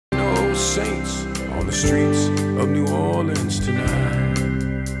saints on the streets of New Orleans tonight.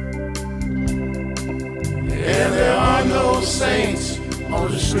 Yeah, there are no saints on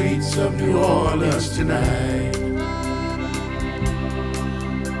the streets of New Orleans tonight.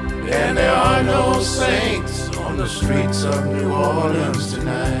 And there are no saints on the streets of New Orleans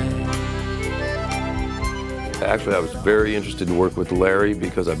tonight. Actually, I was very interested in working with Larry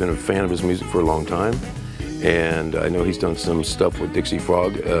because I've been a fan of his music for a long time. And I know he's done some stuff with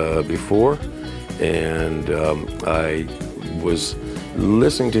Dixiefrog before. And I was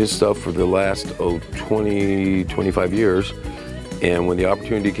listening to his stuff for the last 20, 25 years. And when the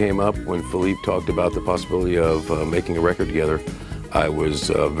opportunity came up, when Philippe talked about the possibility of making a record together, I was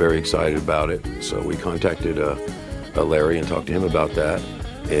very excited about it. So we contacted Larry and talked to him about that.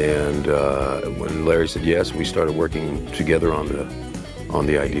 And when Larry said yes, we started working together on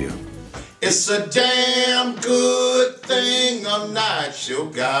the idea. It's a damn good thing I'm not your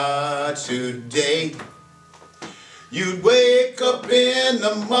God today. You'd wake up in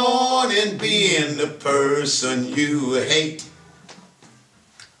the morning being the person you hate.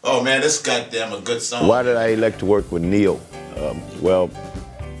 Oh man, this goddamn a good song. Why did I elect to work with Neal? Well,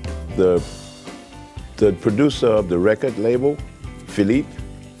 the producer of the record label, Philippe,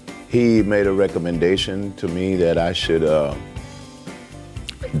 he made a recommendation to me that I should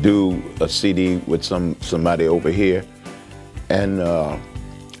do a CD with somebody over here. And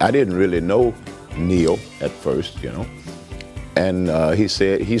I didn't really know Neal at first, you know. And he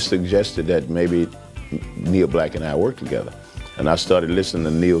suggested that maybe Neal Black and I work together. And I started listening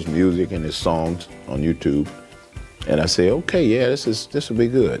to Neal's music and his songs on YouTube. And I said, okay, yeah, this will be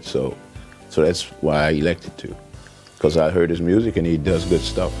good. So that's why I elected to, because I heard his music and he does good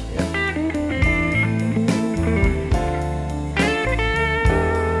stuff. Yeah.